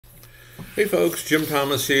Hey folks, Jim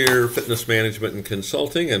Thomas here, Fitness Management and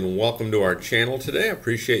Consulting, and welcome to our channel today. I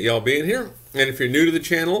appreciate y'all being here. And if you're new to the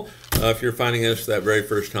channel, if you're finding us that very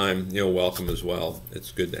first time, welcome as well.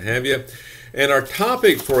 It's good to have you. And our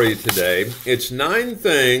topic for you today, it's 9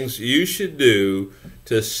 things you should do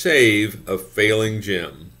to save a failing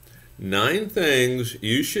gym. 9 things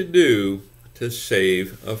you should do to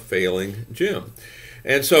save a failing gym.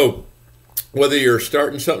 And so, whether you're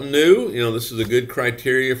starting something new, this is a good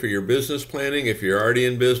criteria for your business planning. If you're already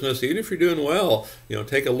in business, even if you're doing well,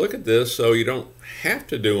 take a look at this so you don't have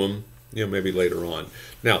to do them, maybe later on.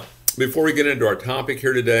 Now, before we get into our topic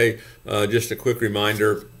here today, just a quick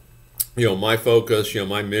reminder, my focus,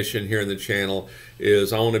 my mission here in the channel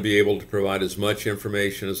is I want to be able to provide as much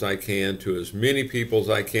information as I can to as many people as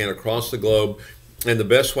I can across the globe. And the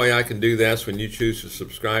best way I can do that is when you choose to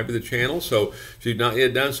subscribe to the channel. So if you've not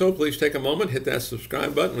yet done so, please take a moment, hit that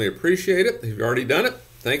subscribe button. We appreciate it. If you've already done it,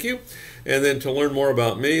 thank you. And then to learn more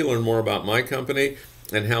about me, learn more about my company,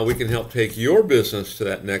 and how we can help take your business to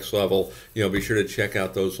that next level, be sure to check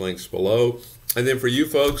out those links below. And then for you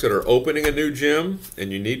folks that are opening a new gym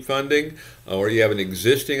and you need funding, or you have an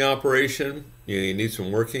existing operation, you need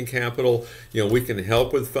some working capital, we can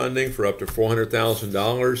help with funding for up to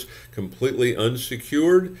 $400,000, completely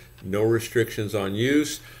unsecured, no restrictions on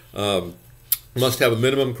use. Must have a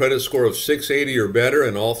minimum credit score of 680 or better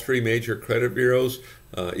in all 3 major credit bureaus,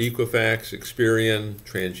 Equifax, Experian,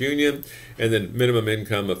 TransUnion, and then minimum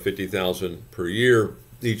income of $50,000 per year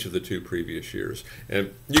each of the 2 previous years.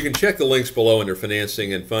 And you can check the links below under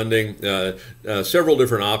financing and funding, several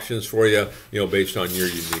different options for you, based on your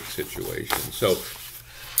unique situation. So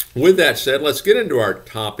with that said, let's get into our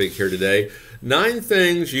topic here today. 9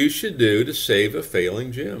 things you should do to save a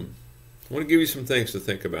failing gym. I want to give you some things to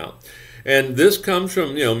think about. And this comes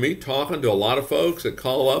from, me talking to a lot of folks that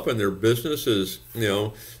call up and their business is,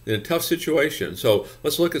 in a tough situation. So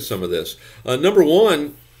let's look at some of this. Number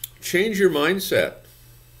 1, change your mindset.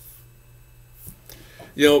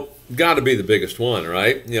 Got to be the biggest one,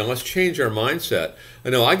 right? Let's change our mindset. I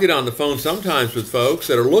know I get on the phone sometimes with folks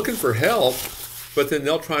that are looking for help, but then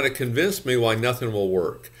they'll try to convince me why nothing will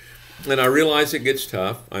work. And I realize it gets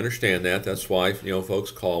tough. I understand that. That's why,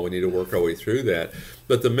 folks call. We need to work our way through that.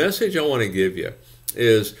 But the message I want to give you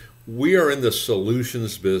is we are in the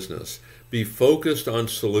solutions business. Be focused on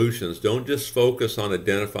solutions. Don't just focus on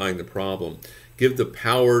identifying the problem. Give the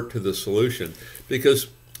power to the solution, because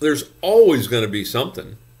there's always going to be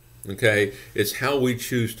something, okay? It's how we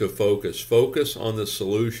choose to focus. Focus on the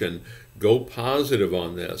solution. Go positive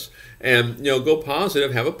on this. And, go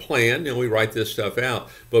positive, have a plan. We write this stuff out,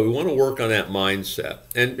 but we want to work on that mindset.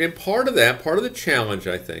 And part of that, part of the challenge,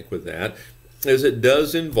 I think, with that is it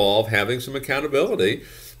does involve having some accountability,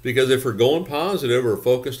 because if we're going positive or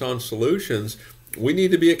focused on solutions, we need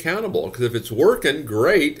to be accountable, because if it's working,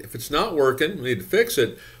 great. If it's not working, we need to fix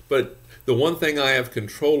it. But the one thing I have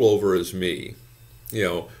control over is me.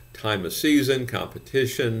 Time of season,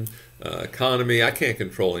 competition, economy. I can't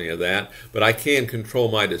control any of that, but I can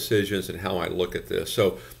control my decisions and how I look at this.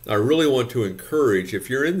 So I really want to encourage,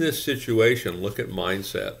 if you're in this situation, look at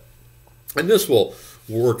mindset. And this will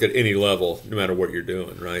work at any level, no matter what you're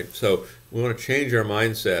doing, right? So we want to change our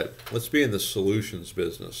mindset. Let's be in the solutions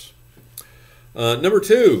business. Number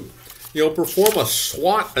 2, perform a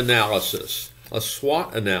SWOT analysis. A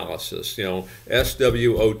SWOT analysis,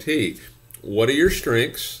 SWOT. What are your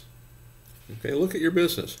strengths? Okay, look at your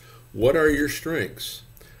business. What are your strengths?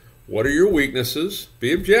 What are your weaknesses?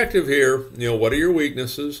 Be objective here. What are your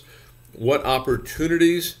weaknesses? What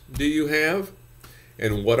opportunities do you have?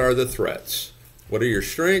 And what are the threats? What are your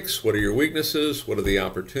strengths? What are your weaknesses? What are the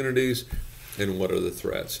opportunities? And what are the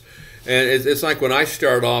threats? And it's like when I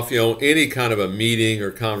start off, any kind of a meeting or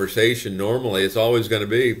conversation, normally it's always going to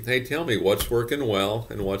be, hey, tell me what's working well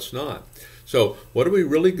and what's not. So what are we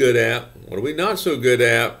really good at? What are we not so good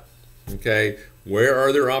at? Okay, where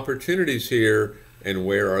are there opportunities here and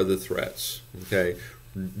where are the threats? Okay,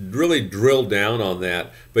 really drill down on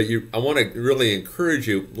that. But I want to really encourage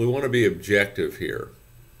you, we want to be objective here.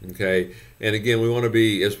 Okay, and again, we want to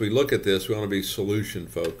be, as we look at this, we want to be solution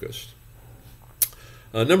focused.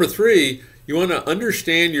 Number 3, you want to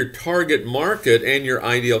understand your target market and your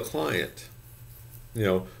ideal client.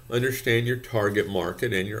 Understand your target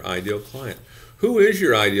market and your ideal client. Who is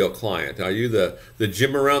your ideal client? Are you the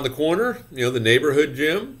gym around the corner? The neighborhood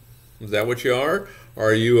gym? Is that what you are?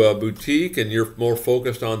 Are you a boutique and you're more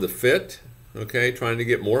focused on the fit? Okay, trying to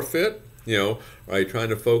get more fit? Are you trying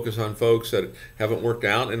to focus on folks that haven't worked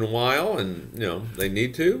out in a while and, they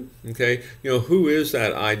need to? Okay, who is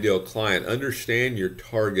that ideal client? Understand your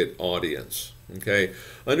target audience. Okay,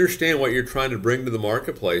 understand what you're trying to bring to the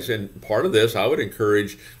marketplace, and part of this I would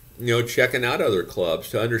encourage, checking out other clubs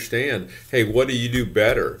to understand, hey, what do you do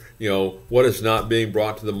better? What is not being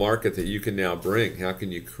brought to the market that you can now bring? How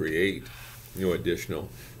can you create, additional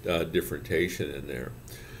differentiation in there?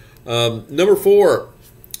 Number 4,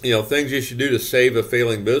 things you should do to save a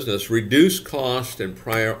failing business: reduce cost and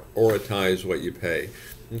prioritize what you pay.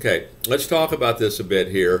 Okay, let's talk about this a bit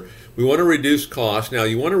here. We want to reduce costs. Now,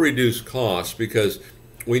 you want to reduce costs because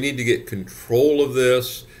we need to get control of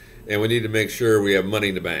this, and we need to make sure we have money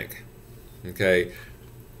in the bank. Okay,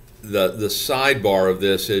 the sidebar of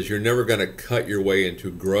this is you're never going to cut your way into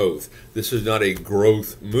growth. This is not a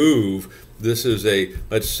growth move. This is a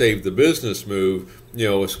let's save the business move.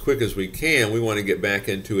 As quick as we can, we want to get back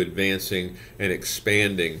into advancing and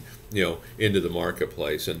expanding into the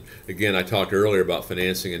marketplace. And again, I talked earlier about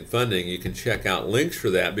financing and funding. You can check out links for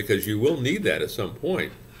that because you will need that at some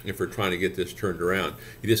point if we're trying to get this turned around.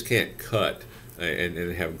 You just can't cut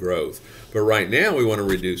and have growth. But right now we want to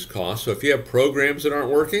reduce costs. So if you have programs that aren't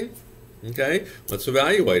working, okay, let's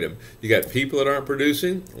evaluate them. You got people that aren't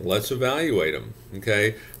producing, let's evaluate them.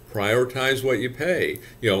 Okay, prioritize what you pay.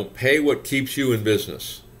 Pay what keeps you in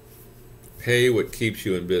business. Pay what keeps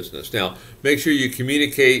you in business. Now, make sure you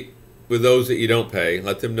communicate with those that you don't pay.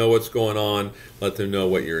 Let them know what's going on. Let them know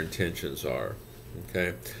what your intentions are.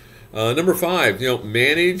 Okay. Number 5,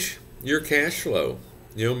 manage your cash flow.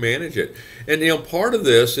 Manage it. And part of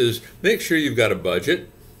this is make sure you've got a budget.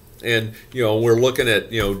 And we're looking at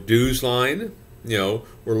dues line. We're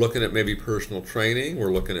looking at maybe personal training.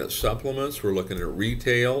 We're looking at supplements. We're looking at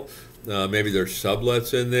retail. Maybe there's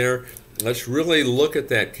sublets in there. Let's really look at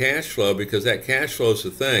that cash flow, because that cash flow is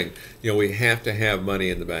the thing. We have to have money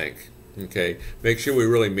in the bank. Okay, make sure we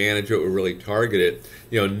really manage it, we really target it.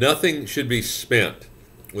 Nothing should be spent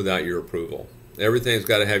without your approval. Everything's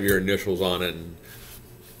got to have your initials on it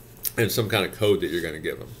and some kind of code that you're going to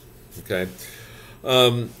give them. Okay.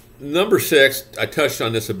 Number 6, I touched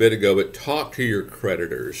on this a bit ago, but talk to your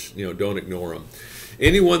creditors. Don't ignore them.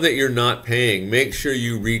 Anyone that you're not paying, make sure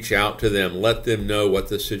you reach out to them. Let them know what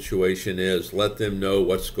the situation is. Let them know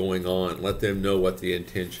what's going on. Let them know what the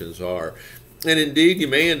intentions are. And indeed, you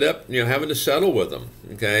may end up, having to settle with them.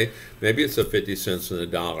 Okay, maybe it's a 50 cents in the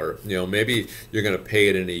dollar. Maybe you're going to pay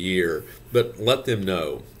it in a year. But let them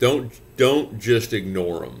know. Don't just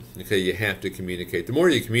ignore them. Okay, you have to communicate. The more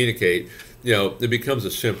you communicate, it becomes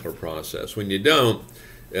a simpler process. When you don't,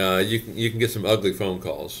 you can get some ugly phone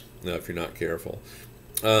calls if you're not careful.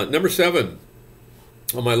 Number 7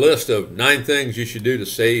 on my list of 9 things you should do to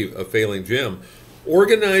save a failing gym: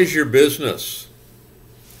 organize your business.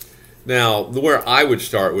 Now, where I would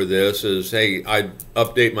start with this is, hey, I'd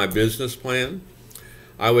update my business plan.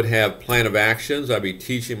 I would have plan of actions. I'd be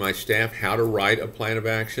teaching my staff how to write a plan of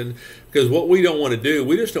action, because what we don't want to do,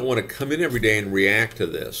 we just don't want to come in every day and react to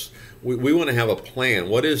this. We want to have a plan.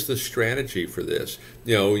 What is the strategy for this?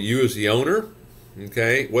 You as the owner,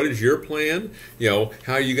 okay, what is your plan?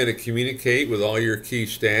 How are you going to communicate with all your key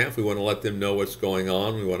staff? We want to let them know what's going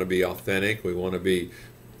on. We want to be authentic. We want to be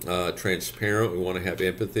transparent. We want to have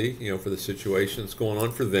empathy, for the situation that's going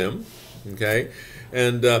on for them. Okay,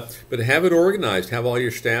 and but have it organized. Have all your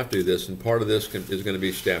staff do this, and part of this is going to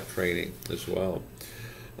be staff training as well.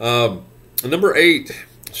 Number 8,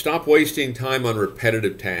 stop wasting time on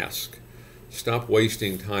repetitive tasks. Stop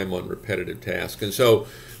wasting time on repetitive tasks. And so,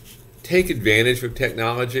 take advantage of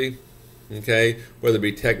technology. Okay, whether it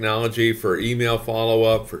be technology for email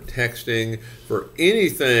follow-up, for texting, for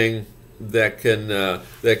anything that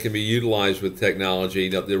can be utilized with technology.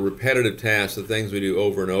 The repetitive tasks, the things we do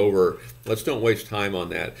over and over, let's don't waste time on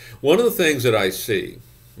that. One of the things that I see,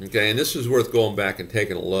 okay, and this is worth going back and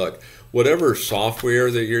taking a look, whatever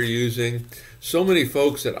software that you're using, so many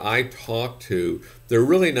folks that I talk to, they're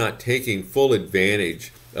really not taking full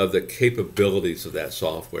advantage of the capabilities of that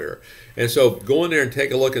software. And so go in there and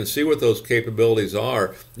take a look and see what those capabilities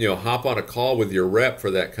are. Hop on a call with your rep for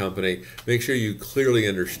that company. Make sure you clearly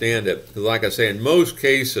understand it. Because like I say, in most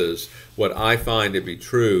cases, what I find to be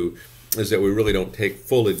true is that we really don't take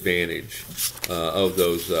full advantage of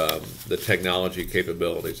those the technology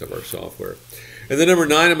capabilities of our software. And then number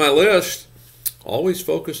 9 on my list, always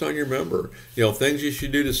focus on your member. Things you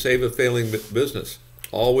should do to save a failing business.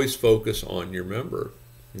 Always focus on your member.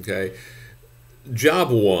 Okay, job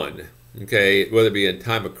 1, okay, whether it be in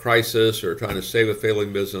time of crisis or trying to save a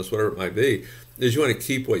failing business, whatever it might be, is you want to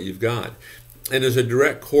keep what you've got. And there's a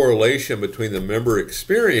direct correlation between the member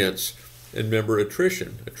experience and member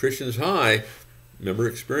attrition. Attrition is high, member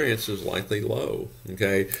experience is likely low.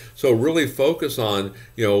 Okay, so really focus on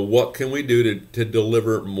what can we do to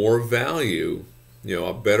deliver more value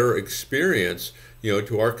a better experience,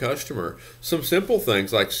 to our customer. Some simple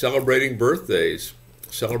things like celebrating birthdays,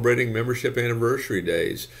 celebrating membership anniversary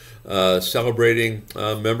days, celebrating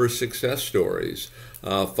member success stories,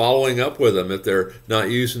 following up with them if they're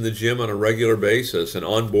not using the gym on a regular basis, an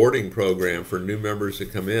onboarding program for new members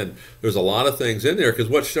that come in. There's a lot of things in there, because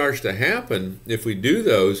what starts to happen if we do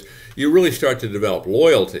those, you really start to develop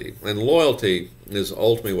loyalty, and loyalty is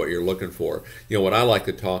ultimately what you're looking for. What I like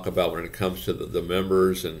to talk about when it comes to the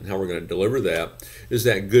members and how we're going to deliver that is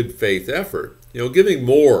that good faith effort, giving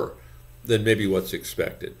more than maybe what's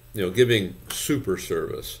expected, giving super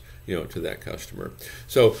service, to that customer.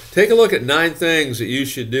 So take a look at 9 things that you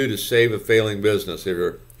should do to save a failing business.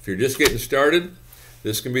 If you're just getting started,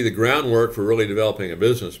 this can be the groundwork for really developing a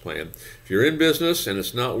business plan. If you're in business and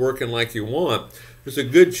it's not working like you want, there's a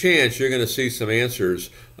good chance you're going to see some answers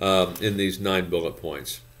in these 9 bullet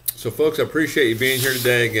points. So folks, I appreciate you being here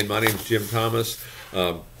today. Again, my name is Jim Thomas.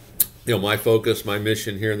 My focus, my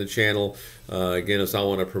mission here in the channel, again, is I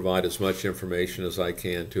want to provide as much information as I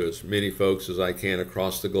can to as many folks as I can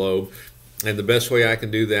across the globe. And the best way I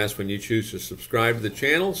can do that is when you choose to subscribe to the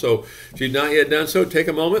channel. So if you've not yet done so, take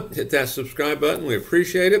a moment, hit that subscribe button. We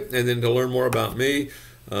appreciate it. And then to learn more about me,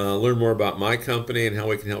 learn more about my company and how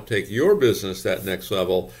we can help take your business that next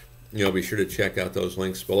level, be sure to check out those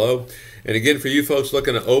links below. And again, for you folks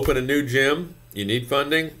looking to open a new gym, you need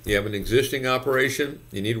funding, you have an existing operation,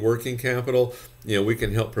 you need working capital, we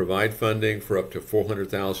can help provide funding for up to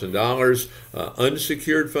 $400,000,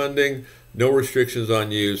 unsecured funding, no restrictions on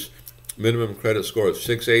use, minimum credit score of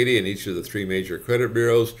 680 in each of the 3 major credit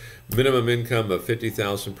bureaus, minimum income of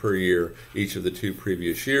 $50,000 per year each of the 2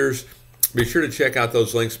 previous years. Be sure to check out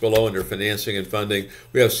those links below under financing and funding.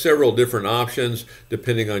 We have several different options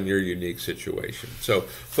depending on your unique situation. So,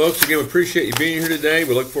 folks, again, we appreciate you being here today.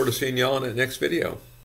 We look forward to seeing you all in the next video.